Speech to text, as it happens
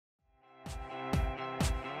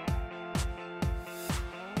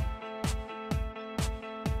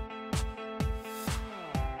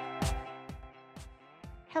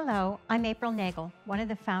Hello, I'm April Nagel, one of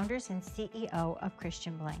the founders and CEO of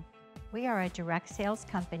Christian Bling. We are a direct sales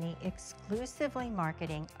company exclusively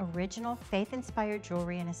marketing original faith-inspired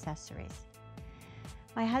jewelry and accessories.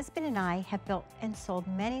 My husband and I have built and sold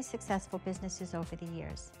many successful businesses over the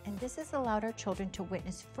years, and this has allowed our children to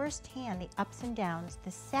witness firsthand the ups and downs, the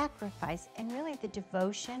sacrifice, and really the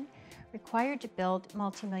devotion required to build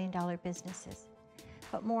multi-million-dollar businesses.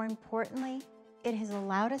 But more importantly, it has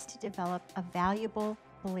allowed us to develop a valuable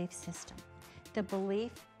belief system. The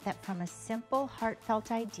belief that from a simple,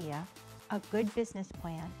 heartfelt idea, a good business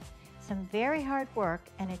plan, some very hard work,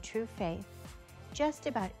 and a true faith, just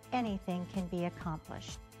about anything can be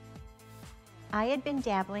accomplished. I had been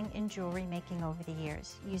dabbling in jewelry making over the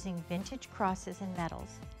years, using vintage crosses and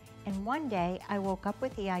metals, and one day I woke up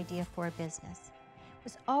with the idea for a business. It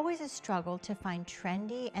was always a struggle to find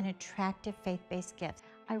trendy and attractive faith-based gifts.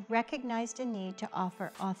 I recognized a need to offer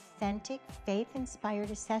authentic, faith-inspired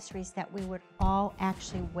accessories that we would all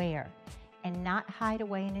actually wear and not hide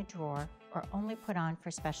away in a drawer or only put on for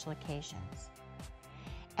special occasions.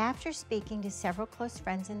 After speaking to several close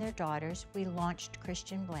friends and their daughters, we launched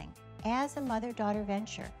Christian Bling as a mother-daughter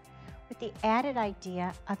venture with the added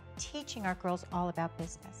idea of teaching our girls all about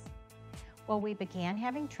business. Well, we began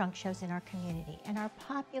having trunk shows in our community and our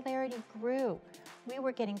popularity grew. We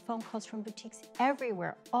were getting phone calls from boutiques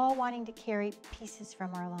everywhere, all wanting to carry pieces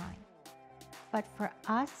from our line. But for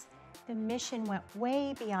us, the mission went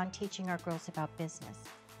way beyond teaching our girls about business.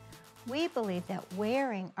 We believe that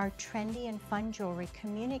wearing our trendy and fun jewelry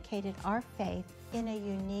communicated our faith in a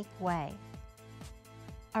unique way.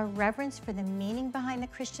 Our reverence for the meaning behind the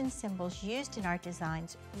Christian symbols used in our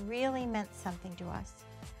designs really meant something to us.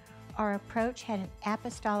 Our approach had an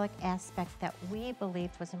apostolic aspect that we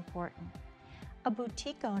believed was important. A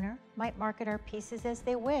boutique owner might market our pieces as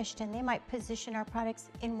they wished, and they might position our products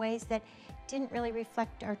in ways that didn't really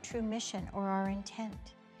reflect our true mission or our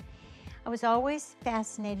intent. I was always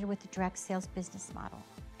fascinated with the direct sales business model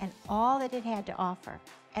and all that it had to offer,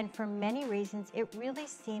 and for many reasons, it really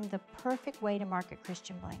seemed the perfect way to market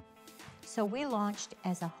Christian Bling. So we launched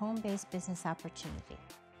as a home-based business opportunity.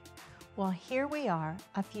 Well, here we are,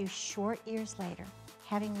 a few short years later,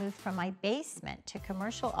 having moved from my basement to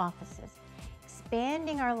commercial offices,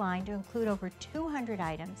 expanding our line to include over 200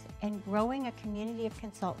 items, and growing a community of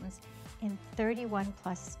consultants in 31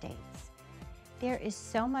 plus states. There is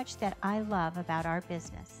so much that I love about our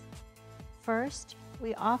business. First,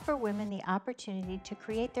 we offer women the opportunity to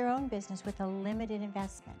create their own business with a limited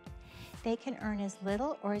investment. They can earn as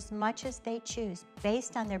little or as much as they choose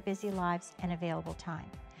based on their busy lives and available time.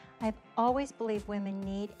 I've always believed women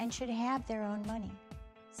need and should have their own money.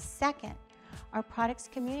 Second, our products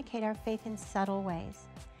communicate our faith in subtle ways.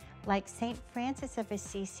 Like St. Francis of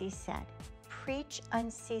Assisi said, preach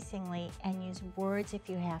unceasingly and use words if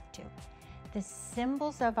you have to. The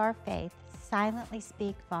symbols of our faith silently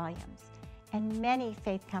speak volumes, and many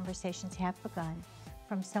faith conversations have begun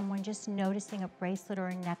from someone just noticing a bracelet or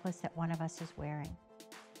a necklace that one of us is wearing.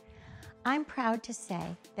 I'm proud to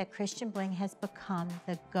say that Christian Bling has become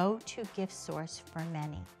the go-to gift source for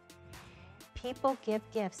many. People give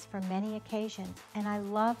gifts for many occasions, and I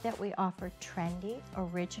love that we offer trendy,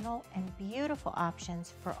 original, and beautiful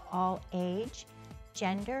options for all age,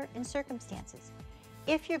 gender, and circumstances.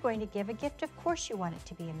 If you're going to give a gift, of course you want it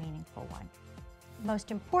to be a meaningful one.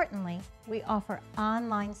 Most importantly, we offer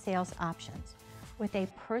online sales options with a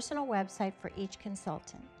personal website for each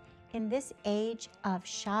consultant. In this age of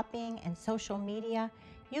shopping and social media,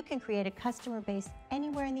 you can create a customer base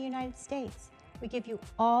anywhere in the United States. We give you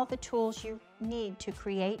all the tools you need to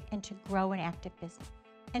create and to grow an active business.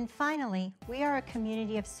 And finally, we are a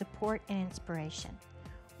community of support and inspiration.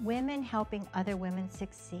 Women helping other women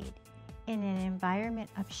succeed in an environment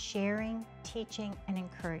of sharing, teaching, and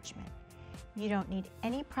encouragement. You don't need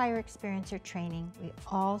any prior experience or training. We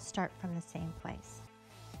all start from the same place.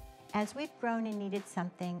 As we've grown and needed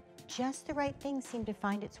something, just the right thing seemed to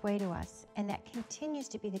find its way to us, and that continues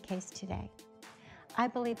to be the case today. I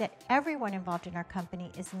believe that everyone involved in our company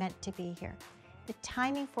is meant to be here. The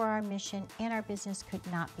timing for our mission and our business could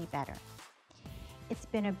not be better. It's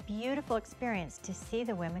been a beautiful experience to see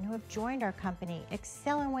the women who have joined our company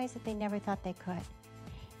excel in ways that they never thought they could,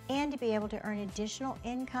 and to be able to earn additional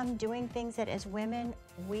income doing things that as women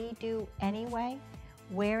we do anyway,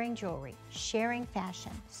 wearing jewelry, sharing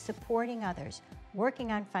fashion, supporting others,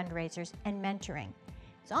 working on fundraisers, and mentoring.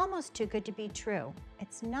 It's almost too good to be true.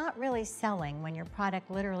 It's not really selling when your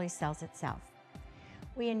product literally sells itself.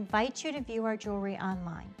 We invite you to view our jewelry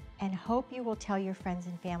online and hope you will tell your friends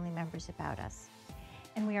and family members about us.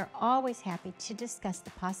 And we are always happy to discuss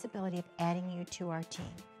the possibility of adding you to our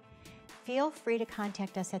team. Feel free to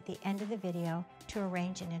contact us at the end of the video to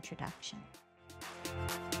arrange an introduction.